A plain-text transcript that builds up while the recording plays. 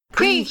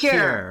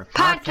Precure,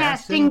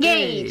 podcast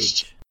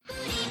engaged.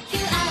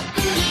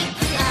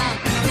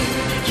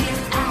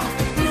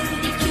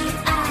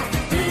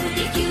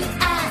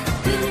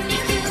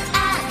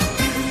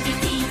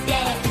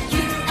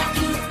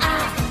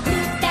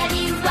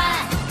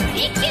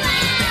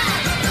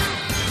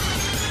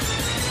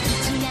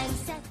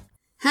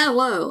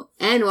 Hello,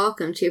 and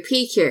welcome to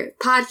Precure,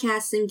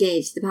 Podcast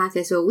Engaged, the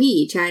podcast where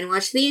we try and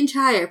watch the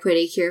entire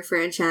Pretty Cure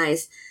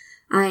franchise.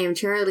 I am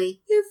Charlie,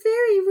 your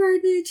fairy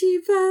partner,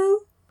 Cheapo.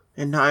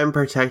 And I'm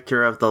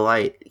Protector of the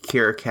Light,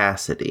 Cure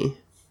Cassidy.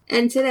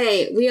 And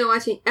today, we are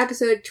watching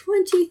episode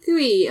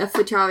 23 of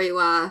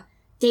Futariwa,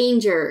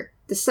 Danger,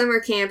 the Summer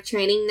Camp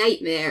Training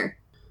Nightmare.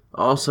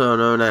 Also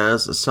known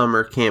as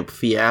Summer Camp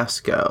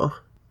Fiasco.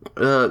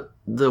 The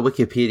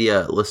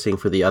Wikipedia listing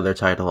for the other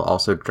title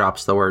also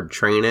drops the word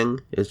training.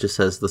 It just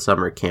says the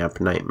Summer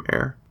Camp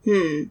Nightmare.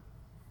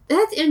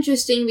 That's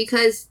interesting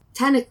because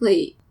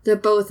technically they're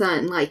both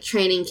on,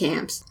 training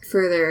camps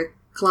for their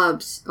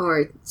clubs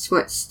or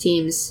sports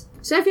teams.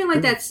 So I feel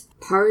like that's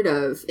part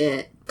of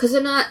it. Because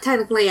they're not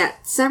technically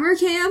at summer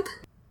camp.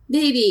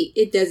 Maybe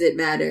it doesn't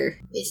matter.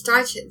 We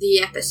start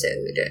the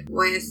episode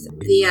with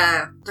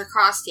the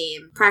lacrosse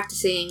team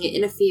practicing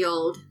in a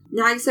field.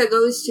 Nagisa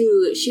goes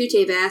to shoot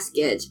a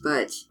basket,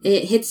 but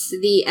it hits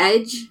the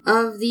edge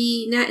of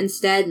the net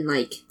instead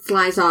and,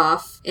 flies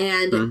off.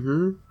 And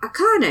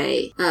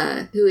Akane,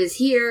 who is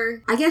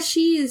here, I guess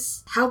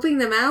she's helping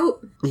them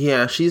out?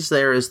 Yeah, she's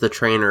there as the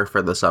trainer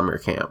for the summer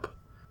camp,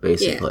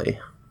 basically.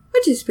 Yeah.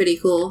 Which is pretty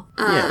cool.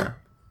 Yeah.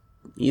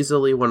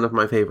 Easily one of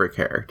my favorite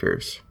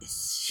characters.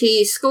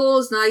 She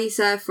scolds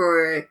Nagisa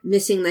for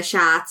missing the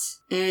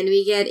shots, and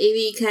we get a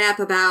recap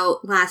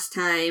about last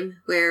time,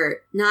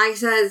 where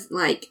Nagisa's,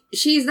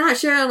 she's not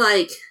sure,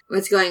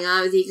 what's going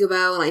on with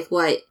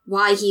Ikubo,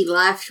 why he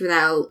left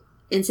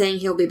and saying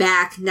he'll be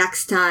back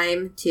next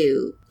time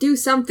to do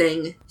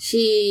something.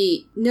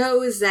 She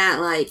knows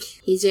that,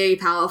 he's very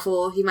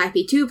powerful. He might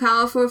be too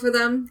powerful for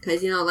them,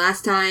 because,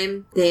 last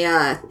time they,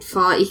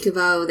 fought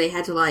Ikubo, they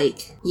had to,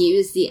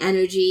 use the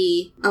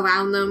energy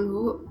around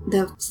them.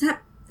 It's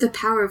not the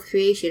power of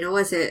creation, or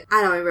was it?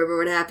 I don't remember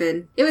what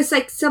happened. It was,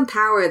 some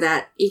power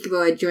that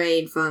Ikubo had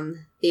drained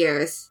from the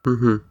earth.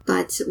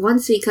 But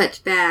once we cut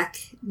back,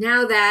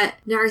 now that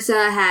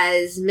Nagisa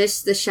has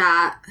missed the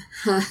shot,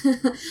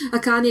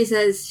 Akane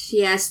says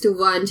she has to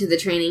run to the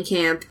training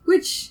camp,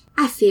 which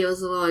I feel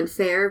is a little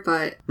unfair,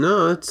 but...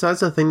 No, that's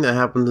a thing that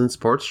happens in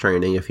sports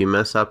training. If you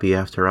mess up, you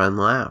have to run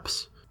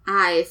laps.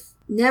 I've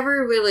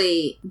never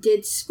really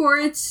did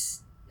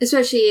sports,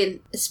 especially in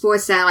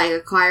sports that,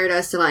 required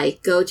us to,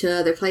 go to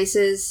other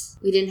places.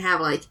 We didn't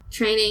have,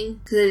 training,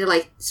 because I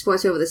did,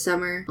 sports over the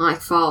summer,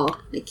 fall,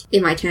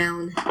 in my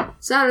town.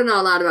 So I don't know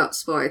a lot about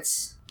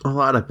sports. A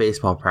lot of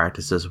baseball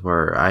practices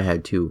where I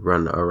had to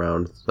run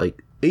around,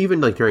 even,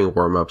 during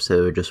warm-ups,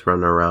 they would just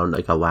run around,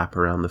 a lap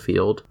around the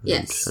field.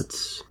 Yes.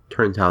 It's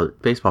turns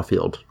out, baseball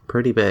field,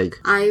 pretty big.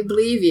 I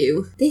believe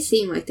you. They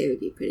seem like they would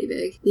be pretty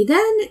big. We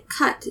then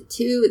cut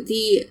to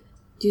the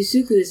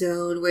Dusuku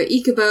zone, where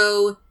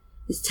Ikubo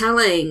is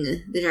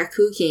telling the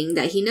Jakku King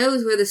that he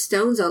knows where the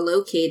stones are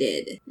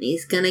located, and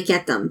he's gonna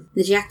get them.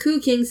 The Jakku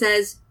King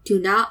says, do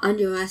not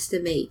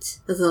underestimate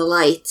the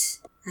light.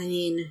 I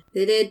mean,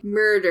 they did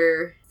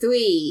murder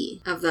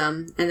 3 of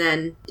them, and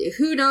then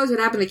who knows what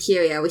happened to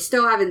Kiryu.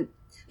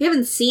 We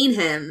haven't seen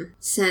him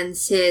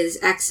since his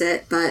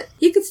exit, but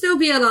he could still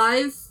be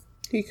alive.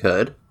 He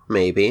could.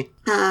 Maybe.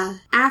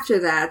 After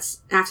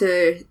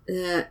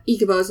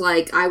Ikubo's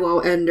I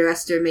won't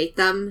underestimate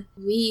them,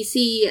 we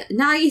see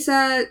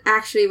Nagisa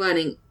actually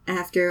running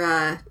after,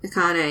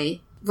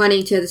 Akane,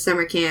 running to the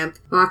summer camp,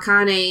 while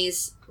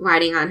Akane's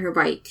riding on her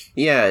bike.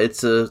 Yeah,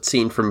 it's a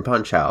scene from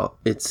Punch-Out!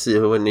 It's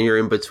when you're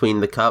in between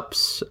the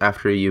cups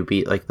after you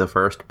beat, the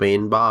first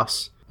main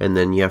boss, and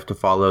then you have to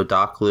follow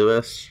Doc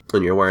Lewis,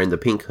 and you're wearing the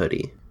pink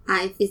hoodie.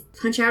 Is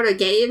Punch-Out a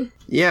game?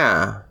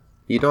 Yeah.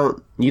 You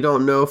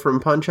don't know from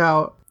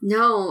Punch-Out!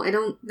 No, I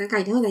don't think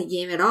I know that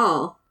game at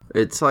all.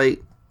 It's a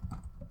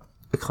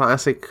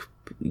classic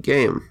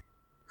game.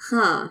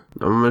 Huh.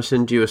 I'm gonna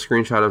send you a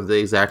screenshot of the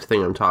exact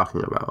thing I'm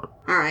talking about.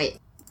 Alright.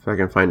 If I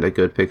can find a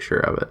good picture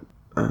of it.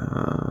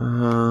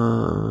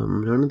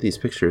 None of these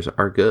pictures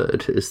are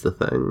good, is the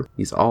thing.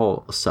 These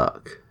all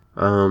suck.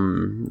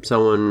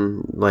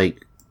 Someone,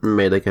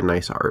 made, a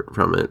nice art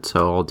from it,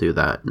 so I'll do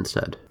that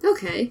instead.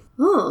 Okay.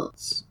 Oh.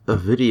 It's a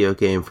video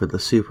game for the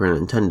Super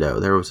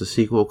Nintendo. There was a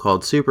sequel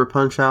called Super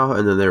Punch-Out!,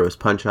 and then there was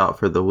Punch-Out!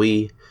 For the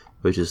Wii,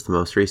 which is the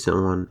most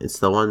recent one. It's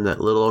the one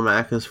that Little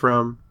Mac is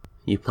from.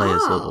 You play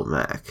as Little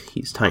Mac.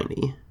 He's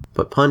tiny,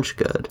 but punch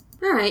good.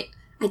 Alright.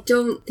 I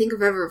don't think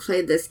I've ever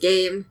played this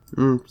game.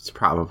 It's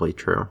probably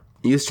true.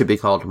 It used to be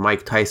called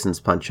Mike Tyson's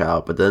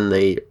Punch-Out!, but then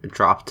they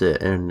dropped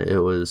it, and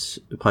it was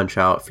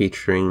Punch-Out!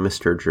 Featuring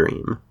Mr.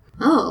 Dream.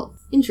 Oh,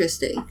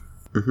 interesting.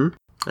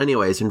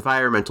 Anyways,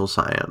 environmental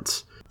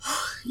science.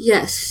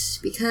 Yes,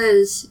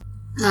 because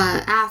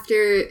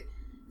after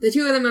the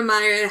two of them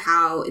admire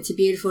how it's a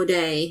beautiful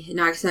day, and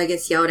Nagisa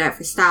gets yelled at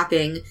for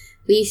stopping,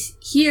 we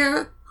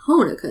hear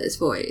Honoka's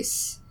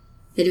voice.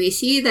 and we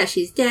see that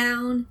she's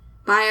down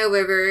by a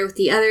river with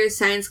the other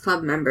science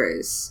club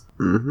members.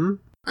 Mm-hmm.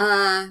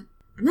 I'm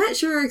not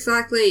sure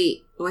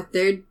exactly what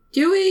they're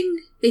doing.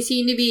 They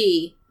seem to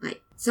be,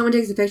 like, someone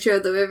takes a picture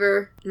of the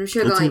river, and I'm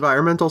sure they're It's like...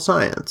 environmental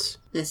science.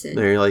 Listen.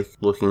 They're, like,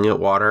 looking at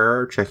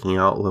water, checking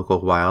out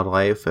local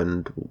wildlife,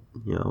 and,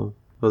 you know,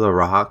 the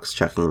rocks,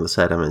 checking the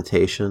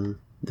sedimentation.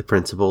 The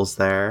principal's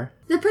there.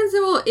 The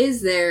principal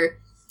is there.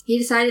 He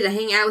decided to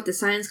hang out with the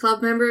science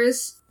club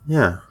members.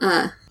 Yeah.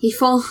 He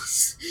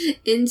falls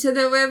into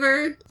the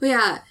river. But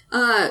yeah,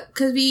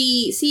 cause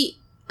we see,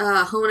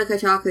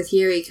 Honoka talk with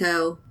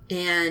Yuriko,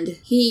 and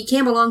he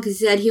came along because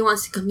he said he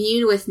wants to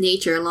commune with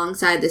nature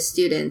alongside the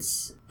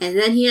students. And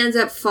then he ends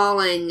up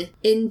falling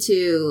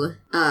into,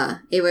 a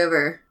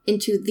river.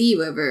 Into the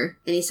river.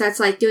 And he starts,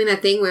 like, doing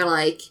that thing where,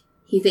 like,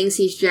 he thinks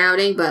he's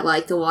drowning, but,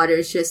 like, the water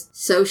is just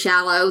so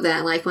shallow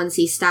that, like, once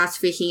he stops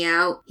freaking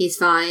out, he's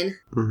fine.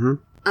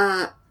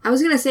 Mm-hmm. I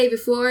was gonna say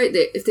before,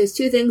 that if there's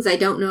two things I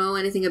don't know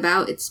anything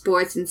about, it's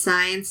sports and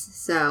science,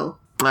 so...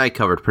 I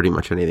covered pretty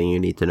much anything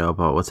you need to know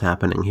about what's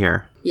happening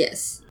here.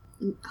 Yes.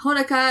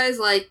 Honoka is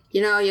like,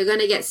 you know, you're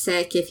gonna get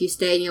sick if you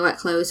stay in your wet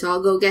clothes, so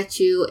I'll go get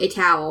you a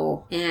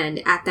towel. And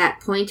at that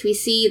point, we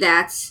see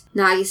that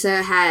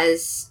Nagisa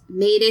has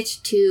made it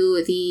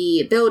to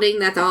the building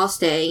that they're all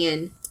staying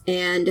in.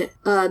 And,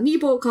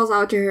 Meeple calls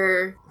out to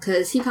her,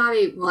 cause he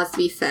probably wants to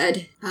be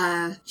fed.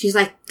 She's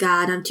like,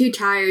 God, I'm too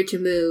tired to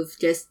move.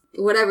 Just,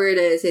 whatever it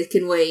is, it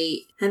can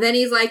wait. And then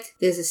he's like,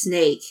 there's a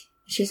snake.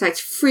 She's like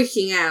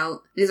freaking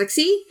out. And he's like,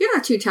 see? You're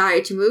not too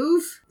tired to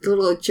move. The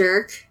little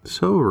jerk.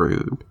 So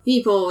rude.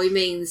 Meeple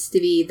remains to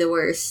be the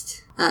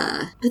worst.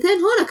 But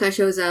then Honoka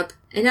shows up.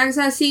 And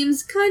Nagisa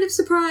seems kind of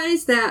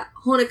surprised that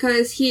Honoka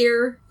is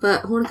here.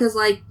 But Honoka's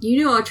like, you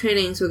knew our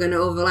trainings were gonna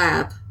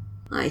overlap.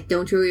 Like,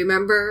 don't you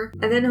remember?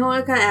 And then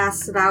Honoka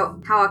asks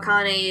about how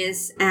Akane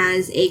is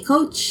as a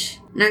coach.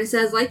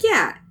 Nagisa's like,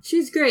 yeah,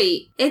 she's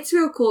great. It's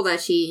real cool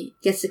that she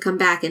gets to come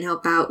back and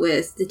help out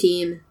with the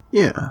team.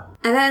 Yeah.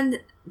 And then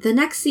the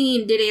next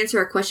scene did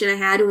answer a question I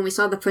had when we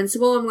saw the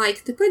principal. I'm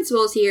like, the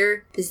principal's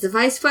here. Is the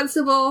vice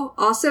principal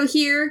also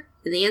here?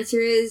 And the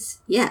answer is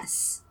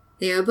yes.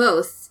 They are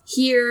both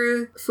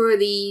here for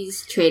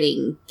these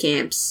training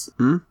camps.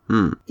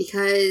 Mm-hmm.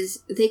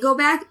 Because they go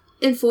back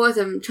and forth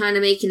of trying to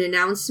make an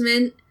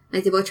announcement.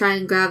 Like, they both try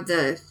and grab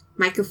the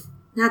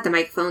not the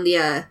microphone,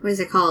 the, what is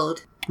it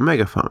called?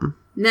 Megaphone.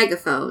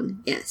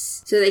 Megaphone,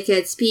 yes. So they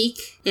could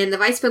speak. And the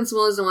vice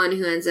principal is the one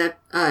who ends up,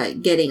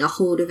 getting a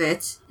hold of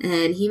it.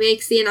 And he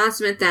makes the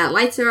announcement that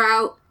lights are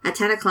out at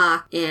 10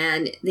 o'clock.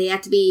 And they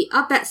have to be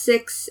up at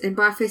 6 and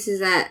breakfast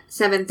is at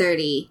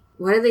 7:30.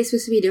 What are they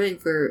supposed to be doing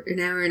for an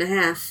hour and a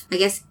half? I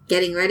guess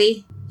getting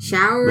ready?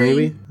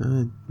 Showering?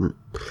 Maybe?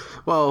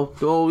 Well,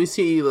 we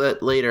see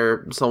that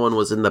later someone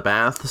was in the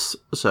baths,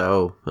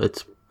 so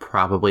it's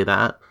probably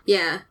that.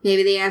 Yeah,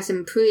 maybe they have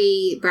some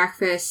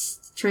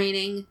pre-breakfast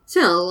training. It's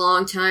been a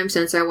long time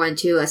since I went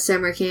to a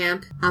summer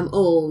camp. I'm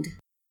old.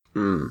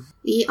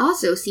 We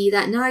also see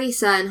that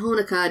Nagisa and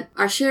Honoka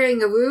are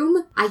sharing a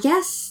room. I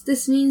guess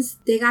this means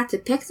they got to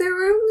pick their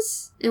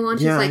rooms and won't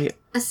just,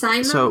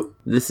 assign them. So,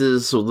 this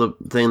is the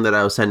thing that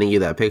I was sending you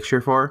that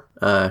picture for,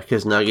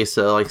 because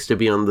Nagisa likes to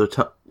be on the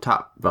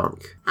top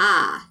bunk.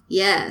 Ah,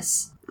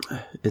 yes.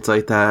 It's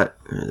like that.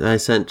 I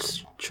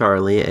sent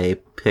Charlie a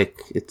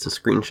pic. It's a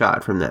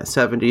screenshot from that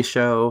 70s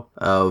show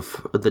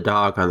of the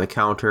dog on the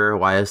counter.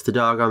 Why is the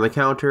dog on the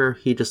counter?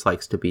 He just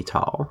likes to be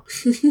tall.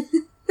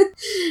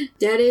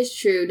 That is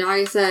true.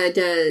 Nagisa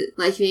does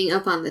like being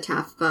up on the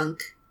top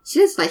bunk. She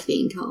does like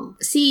being tall.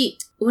 See,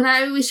 when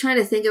I was trying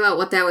to think about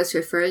what that was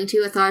referring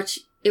to, I thought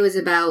it was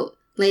about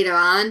later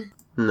on.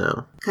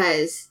 No.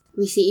 Because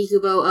we see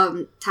Ikubo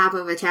on top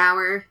of a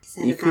tower.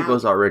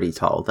 Ikubo's already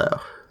tall,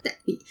 though.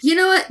 You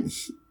know what?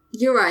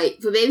 You're right,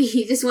 but maybe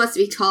he just wants to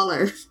be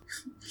taller.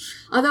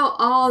 Although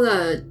all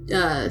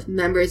the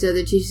members of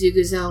the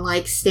Juzuku Zone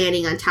like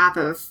standing on top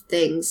of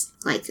things,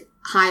 like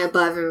high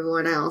above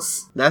everyone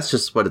else. That's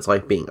just what it's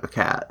like being a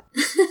cat.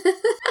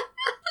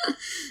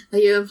 Are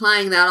you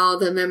implying that all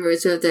the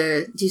members of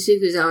the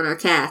Juzuku Zone are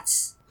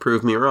cats?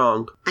 Prove me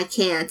wrong. I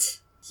can't.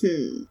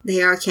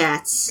 They are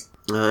cats.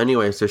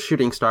 Anyways, they're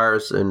shooting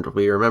stars, and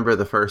we remember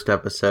the first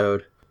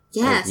episode.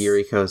 Yes. And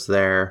Yuriko's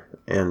there,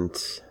 and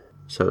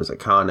so is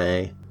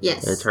Akane.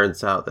 Yes. And it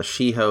turns out the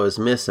Shiho is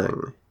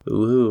missing.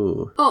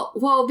 Ooh. Oh,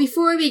 well,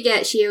 before we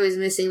get Shiho is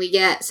missing, we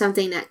get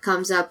something that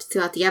comes up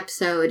throughout the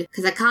episode.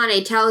 Because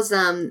Akane tells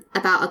them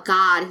about a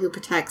god who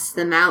protects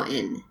the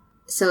mountain.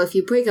 So if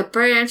you break a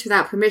branch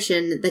without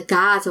permission, the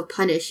gods will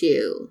punish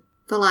you.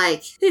 But,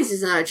 like, this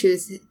is not a true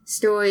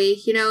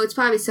story. You know, it's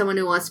probably someone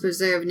who wants to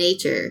preserve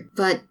nature.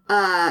 But,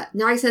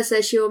 Nagisa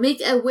says she will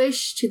make a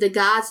wish to the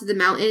gods of the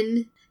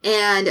mountain.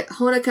 And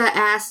Honoka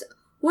asks,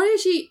 what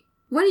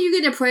are you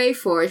going to pray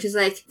for? She's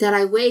like, that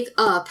I wake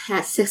up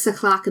at 6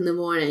 o'clock in the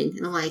morning.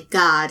 And I'm like,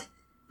 God,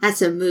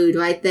 that's a mood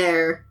right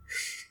there.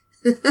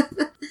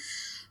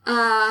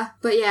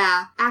 But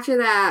yeah, after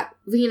that,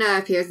 Rina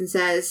appears and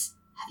says,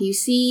 have you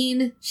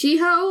seen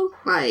Shiho?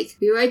 Like,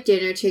 we were at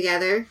dinner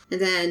together, and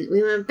then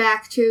we went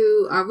back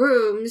to our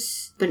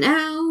rooms, but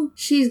now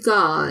she's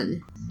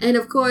gone. And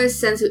of course,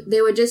 since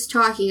they were just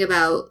talking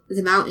about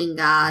the mountain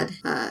god,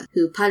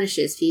 who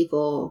punishes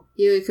people,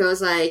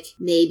 Yuriko's like,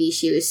 maybe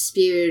she was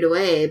spirited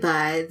away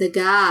by the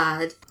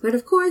god. But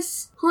of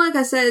course,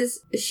 Honoka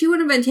says she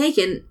wouldn't have been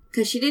taken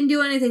because she didn't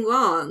do anything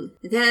wrong.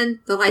 And then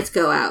the lights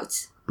go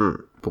out.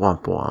 Blah,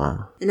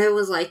 blah. And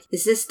everyone's like,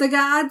 is this the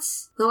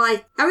gods? They're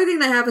like, everything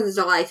that happens is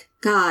they're like,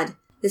 God,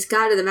 this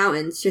god of the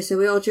mountains, just a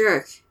real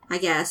jerk, I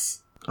guess.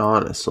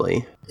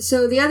 Honestly.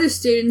 So the other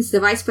students, the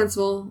vice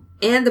principal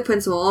and the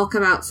principal all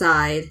come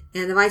outside,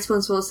 and the vice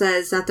principal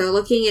says that they're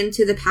looking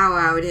into the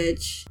power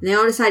outage, and they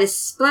all decide to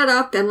split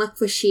up and look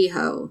for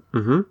Shiho.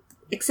 Mm-hmm.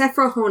 Except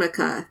for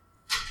Honoka,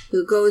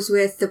 who goes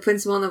with the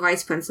principal and the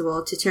vice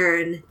principal to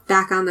turn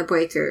back on the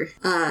breaker.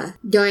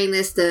 During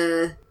this,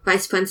 the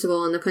vice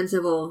principal and the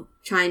principal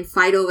try and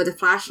fight over the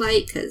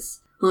flashlight,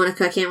 because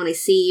Honoka can't really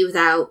see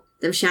without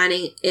them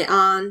shining it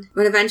on.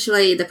 But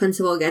eventually, the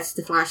principal gets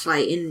the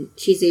flashlight, and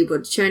she's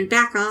able to turn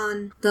back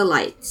on the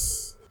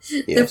lights.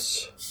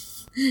 Yes.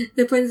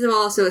 The principal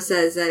also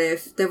says that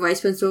if the vice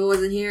principal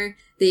wasn't here,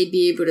 they'd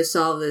be able to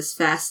solve this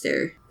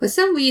faster. For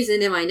some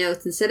reason in my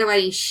notes, instead of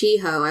writing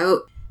Shiho, I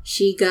wrote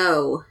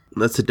Shigo.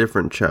 That's a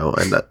different show,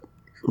 and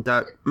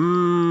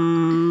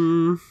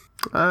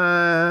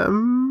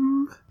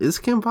is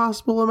Kim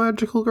Possible a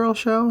magical girl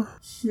show?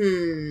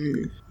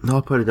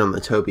 I'll put it on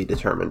the to be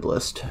determined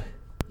list.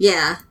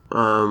 Yeah.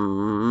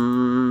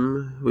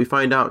 We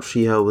find out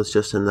Shiho was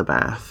just in the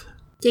bath.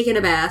 Taking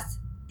a bath.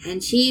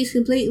 And she's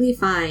completely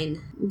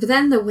fine. But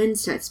then the wind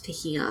starts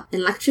picking up.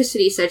 And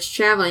electricity starts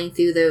traveling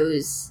through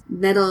those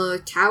metal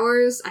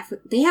towers.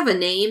 They have a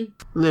name.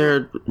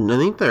 I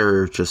think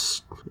they're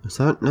just...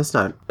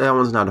 that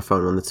one's not a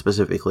phone one. That's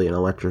specifically an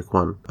electric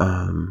one.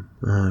 I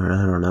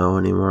don't know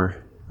anymore.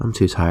 I'm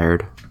too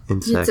tired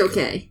and sick. It's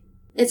okay.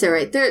 It's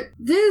alright. They're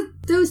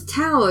those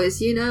towers,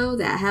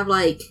 that have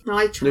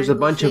There's a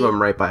bunch of them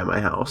right by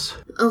my house.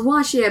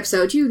 Watch the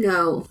episode,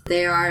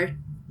 they are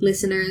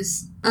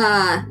listeners.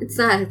 It's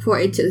not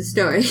important to the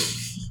story.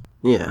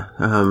 Yeah,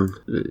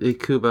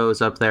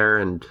 Kubo's up there,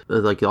 and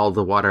all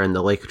the water in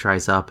the lake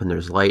dries up, and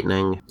there's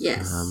lightning.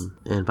 Yes.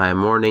 And by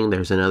morning,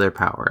 there's another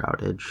power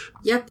outage.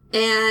 Yep.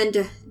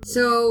 And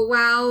so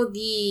while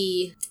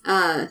the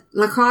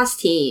lacrosse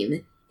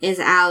team is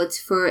out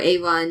for a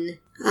run,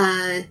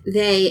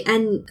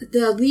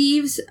 the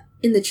leaves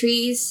in the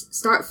trees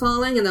start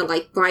falling, and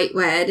they're bright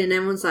red, and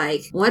everyone's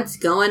like, what's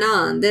going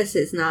on? This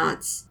is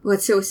not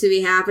what's supposed to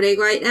be happening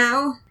right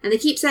now. And they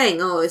keep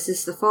saying, oh, is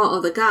this the fault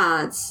of the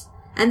gods?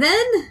 And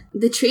then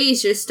the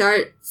trees just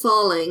start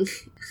falling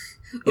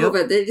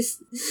over.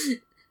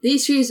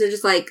 These trees are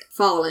just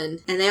falling,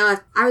 and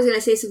I was gonna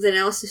say something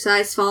else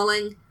besides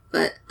falling,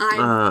 but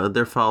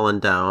they're falling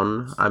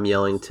down. I'm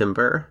yelling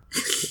timber.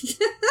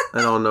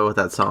 I don't know what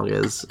that song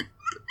is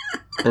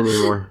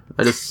anymore.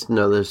 I just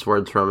know there's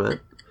words from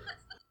it.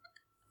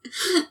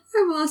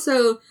 I'm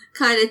also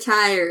kind of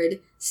tired,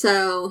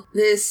 so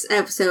this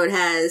episode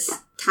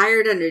has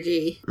tired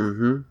energy.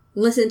 Mm-hmm.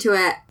 Listen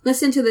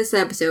to this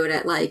episode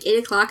at 8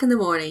 o'clock in the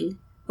morning,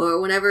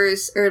 or whenever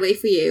is early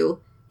for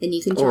you, and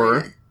you can join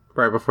it.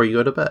 Right before you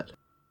go to bed.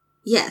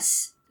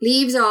 Yes.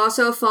 Leaves are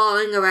also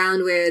falling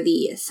around where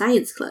the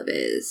science club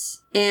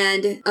is.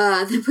 And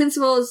the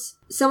principal's...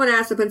 Someone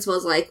asked the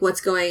principal's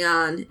what's going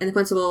on? And the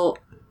principal...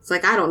 It's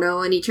I don't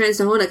know, and he turns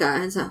to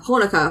Honoka and says,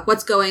 Honoka,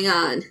 what's going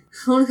on?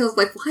 Honoka's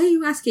like, why are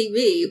you asking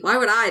me? Why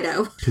would I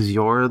know? Because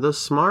you're the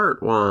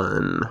smart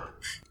one.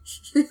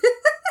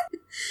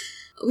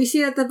 We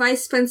see that the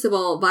vice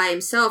principal by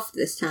himself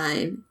this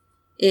time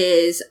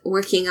is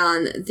working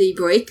on the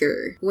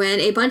breaker. When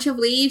a bunch of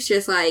leaves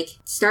just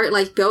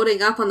start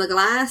building up on the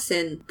glass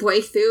and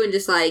break through and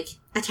just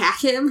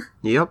attack him.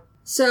 Yep.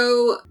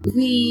 So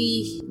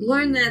we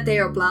learn that they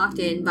are blocked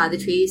in by the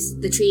trees.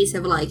 The trees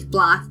have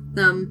blocked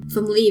them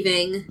from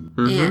leaving.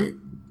 Mm-hmm.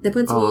 And the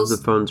principal's... All of the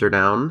phones are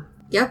down.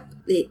 Yep.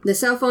 The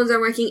cell phones are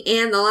working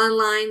and the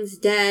landline's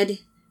dead.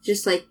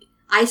 Just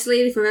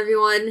isolated from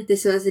everyone.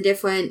 This was a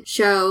different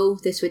show.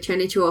 This would turn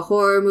into a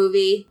horror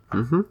movie.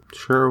 Mm-hmm.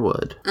 Sure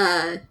would.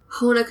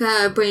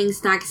 Honoka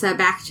brings Nagisa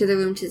back to the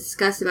room to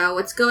discuss about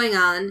what's going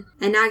on.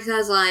 And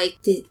Nagisa's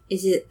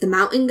is it the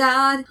mountain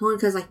god?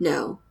 Honoka's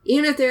no.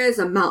 Even if there is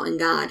a mountain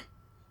god,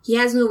 he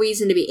has no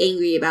reason to be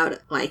angry about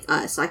it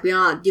us. We're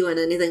not doing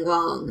anything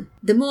wrong.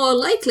 The more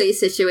likely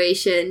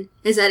situation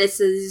is that it's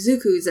the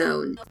Zuku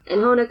zone.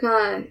 And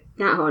Nifo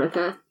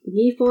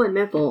and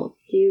Mipple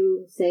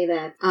do say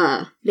that,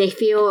 they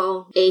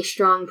feel a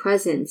strong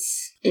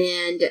presence,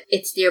 and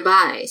it's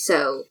nearby.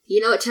 So,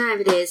 you know what time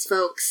it is,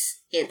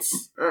 folks.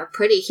 It's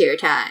pretty cure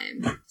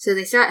time. So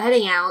they start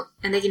heading out,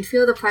 and they can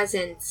feel the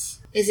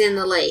presence is in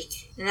the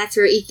lake. And that's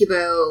where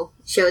Ichibo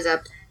shows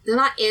up. They're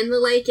not in the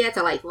lake yet,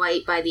 they're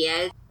right by the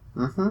edge.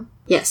 Mm-hmm.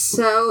 Yes,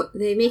 so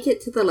they make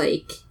it to the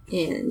lake,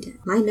 and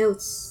my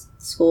notes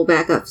scroll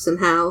back up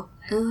somehow.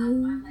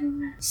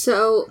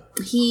 So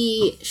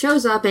he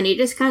shows up and he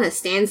just kind of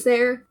stands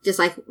there, just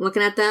like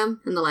looking at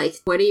them, and they're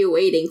like, "What are you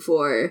waiting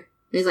for?" And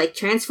he's like,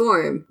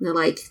 "Transform." And they're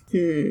like,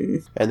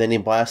 And then he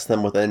blasts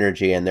them with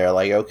energy, and they're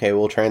like, "Okay,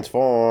 we'll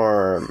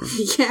transform."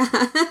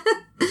 Yeah.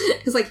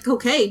 It's like,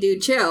 "Okay,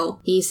 dude, chill."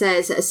 He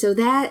says, "So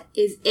that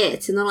is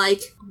it." And they're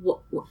like,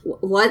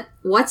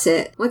 What's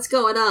it? What's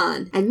going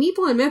on?" And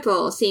Meeple and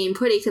Mipple seem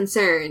pretty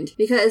concerned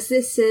because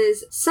this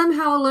is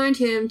somehow learned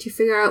him to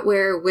figure out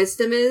where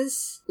wisdom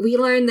is. We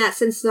learned that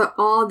since they're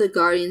all the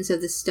guardians of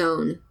the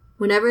stone,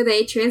 whenever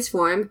they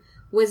transform,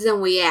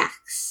 wisdom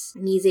reacts,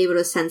 and he's able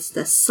to sense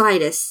the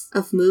slightest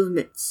of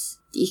movements.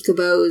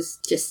 Ikubo's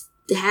just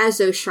has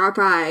those sharp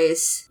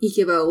eyes.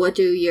 Ikubo, what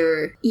do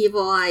your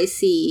evil eyes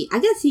see? I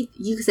guess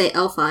you could say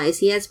elf eyes.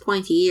 He has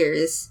pointy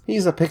ears.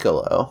 He's a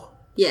Piccolo.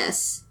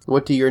 Yes.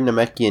 What do your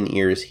Namekian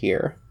ears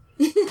hear?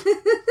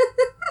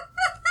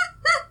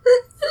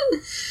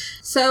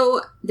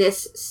 So,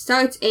 this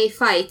starts a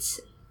fight.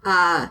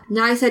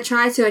 Nagisa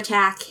tries to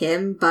attack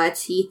him, but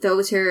he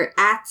throws her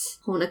at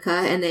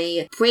Honoka, and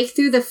they break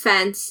through the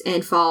fence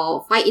and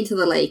fall right into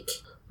the lake.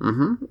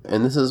 Mm-hmm.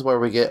 And this is where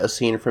we get a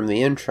scene from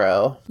the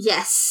intro.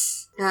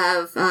 Yes.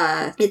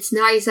 It's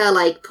Nagisa,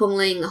 like,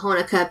 pulling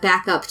Honoka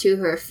back up to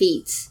her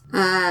feet.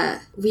 I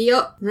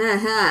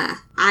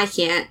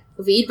can't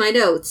read my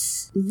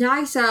notes.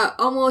 Nagisa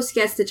almost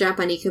gets the jump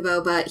on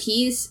Ikubo, but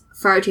he's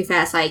far too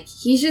fast. Like,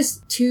 he's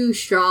just too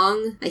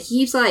strong. Like, he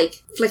keeps,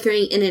 like,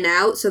 flickering in and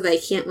out so they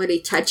can't really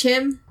touch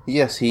him.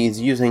 Yes,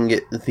 he's using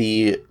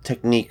the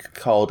technique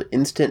called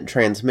instant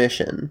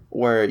transmission,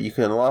 where you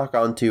can lock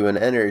onto an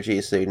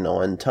energy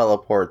signal and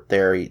teleport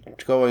there,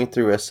 going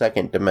through a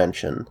second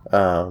dimension.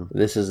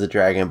 This is the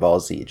Dragon Ball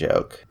Z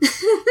joke.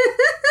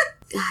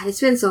 God,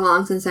 it's been so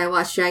long since I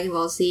watched Dragon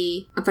Ball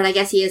Z, but I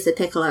guess he is a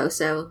Piccolo,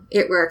 so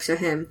it works for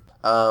him.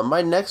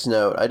 My next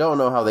note, I don't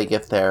know how they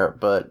get there,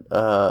 but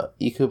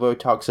Ikubo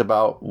talks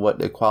about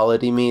what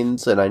equality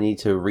means, and I need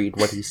to read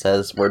what he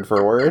says word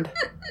for word.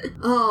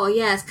 Oh,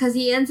 yes, because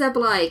he ends up,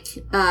 like,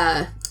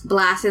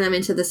 blasting them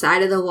into the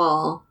side of the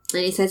wall.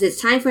 And he says it's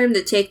time for him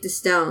to take the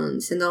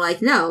stones. And they're like,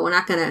 "No, we're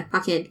not gonna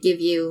fucking give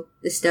you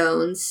the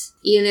stones.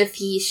 Even if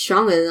he's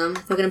stronger than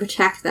them, we're gonna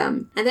protect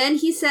them." And then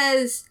he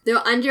says they're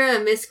under a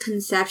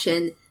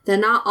misconception that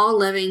not all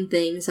living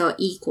things are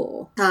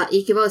equal.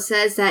 Ikubo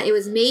says that it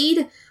was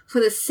made for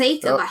the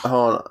sake of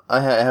hold on. I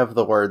have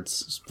the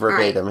words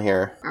verbatim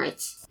here.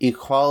 Alright.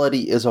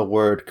 Equality is a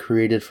word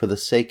created for the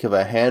sake of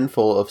a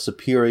handful of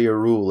superior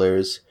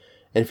rulers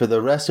and for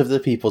the rest of the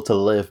people to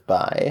live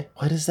by.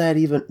 What is that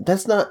even?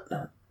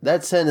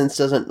 That sentence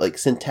doesn't, like,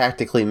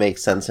 syntactically make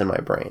sense in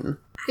my brain.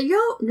 I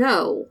don't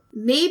know.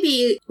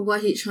 Maybe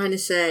what he's trying to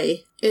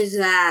say is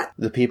that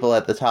the people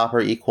at the top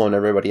are equal and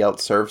everybody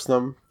else serves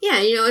them?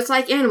 Yeah, it's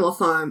like Animal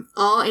Farm.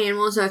 All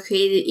animals are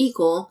created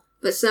equal,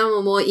 but some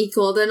are more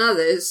equal than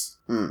others.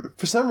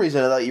 For some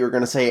reason, I thought you were going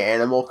to say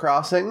Animal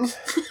Crossing.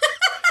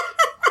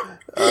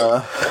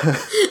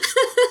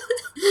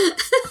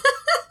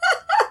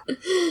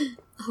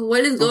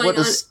 What is going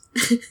on?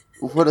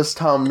 What does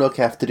Tom Nook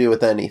have to do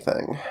with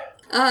anything?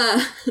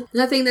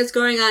 Nothing that's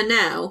going on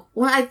now.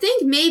 What I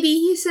think maybe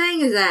he's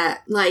saying is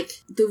that,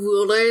 like, the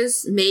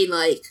rulers made,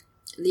 like,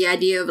 the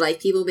idea of,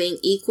 like, people being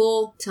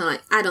equal to,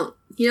 like, I don't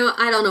know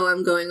where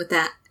I'm going with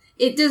that.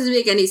 It doesn't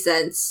make any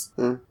sense.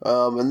 And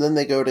then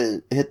they go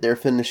to hit their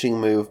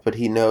finishing move, but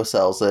he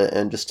no-sells it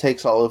and just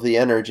takes all of the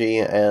energy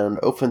and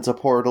opens a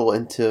portal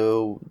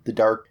into the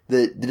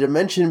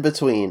dimension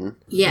between.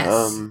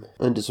 Yes.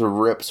 And just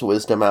rips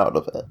wisdom out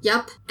of it.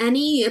 Yep. And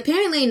he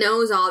apparently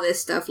knows all this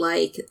stuff,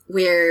 like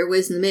where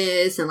wisdom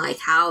is and like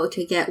how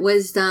to get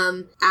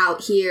wisdom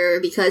out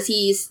here because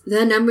he's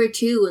the number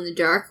 2 in the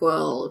Dark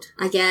World.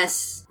 I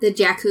guess the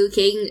Jakku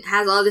King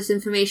has all this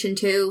information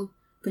too.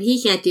 But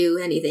he can't do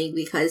anything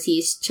because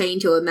he's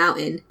chained to a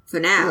mountain for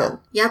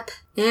now. Yeah. Yep.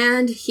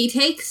 And he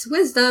takes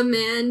wisdom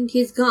and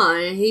he's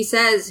gone. He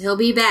says he'll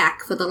be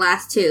back for the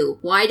last 2.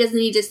 Why doesn't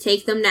he just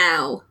take them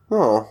now?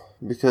 Oh,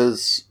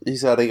 because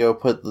he's got to go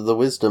put the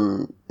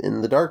wisdom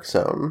in the Dark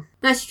Zone.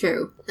 That's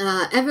true.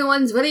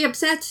 Everyone's really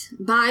upset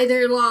by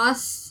their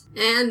loss.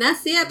 And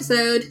that's the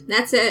episode.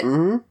 That's it.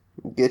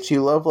 Mm-hmm. Get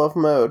you love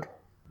mode.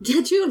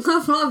 Get you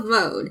love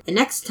mode. And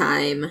next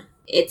time,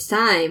 it's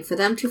time for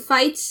them to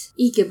fight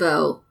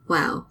Ikubo.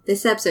 Wow,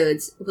 this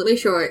episode's really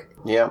short.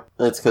 Yeah,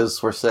 it's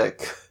because we're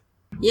sick.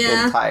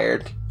 Yeah. And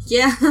tired.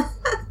 Yeah.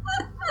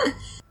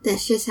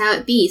 That's just how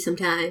it be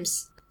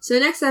sometimes. So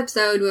next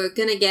episode, we're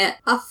gonna get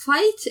a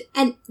fight,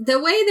 and the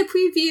way the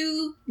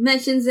preview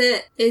mentions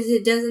it is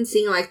it doesn't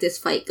seem like this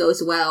fight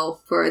goes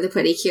well for the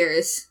Pretty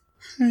Cures.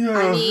 Yeah,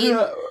 I mean,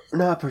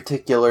 not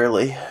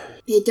particularly.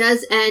 It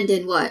does end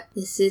in what?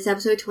 This is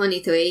episode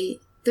 23.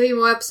 3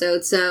 more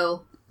episodes,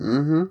 so...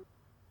 Mm-hmm.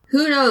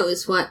 Who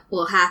knows what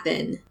will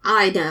happen?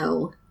 I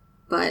know.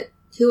 But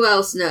who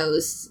else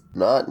knows?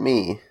 Not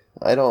me.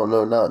 I don't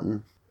know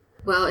nothing.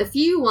 Well, if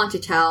you want to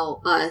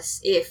tell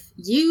us if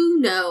you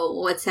know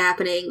what's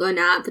happening or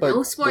not, but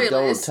no spoilers.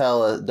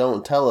 But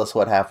don't tell us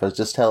what happens.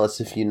 Just tell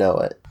us if you know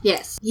it.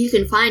 Yes. You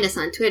can find us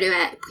on Twitter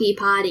at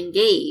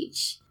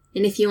PrePodEngage.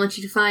 And if you want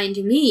you to find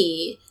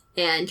me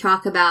and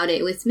talk about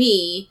it with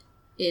me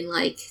in,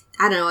 like,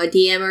 I don't know, a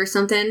DM or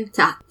something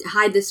to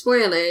hide the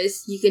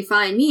spoilers, you can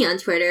find me on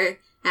Twitter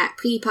at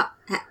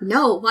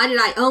No, why did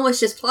I almost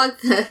just plug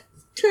the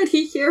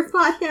 20-year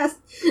podcast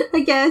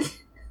again?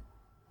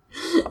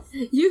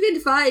 You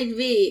can find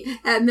me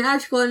at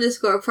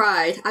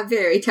magical_pride. I'm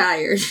very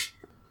tired.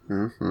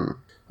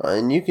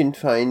 And you can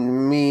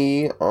find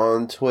me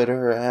on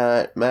Twitter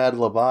at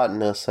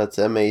madlobotanist. That's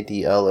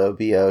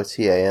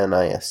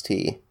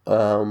MADLOBOTANIST.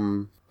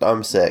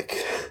 I'm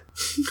sick.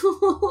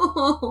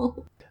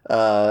 You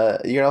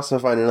can also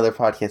find another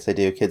podcast I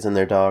do, Kids and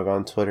Their Dog,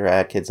 on Twitter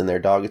at Kids and Their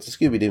Dog. It's a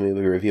Scooby-Doo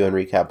movie review and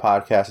recap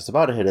podcast. It's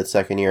about to hit its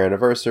 2nd year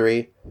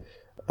anniversary.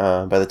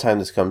 By the time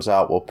this comes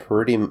out,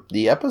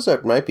 the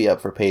episode might be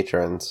up for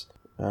patrons.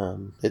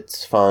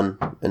 It's fun,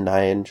 and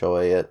I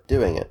enjoy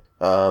doing it.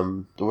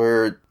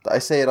 I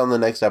say it on the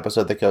next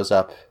episode that goes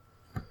up.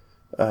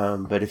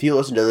 But if you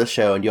listen to this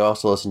show and you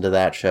also listen to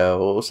that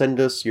show, send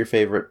us your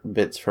favorite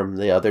bits from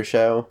the other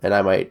show, and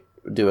I might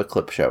do a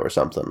clip show or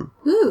something.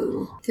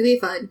 Ooh, could be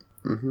fun.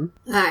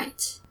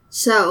 Alright,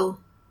 so,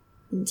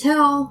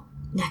 until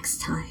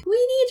next time,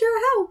 we need your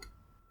help,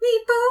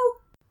 Meepo!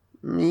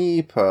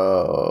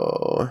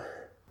 Meepo.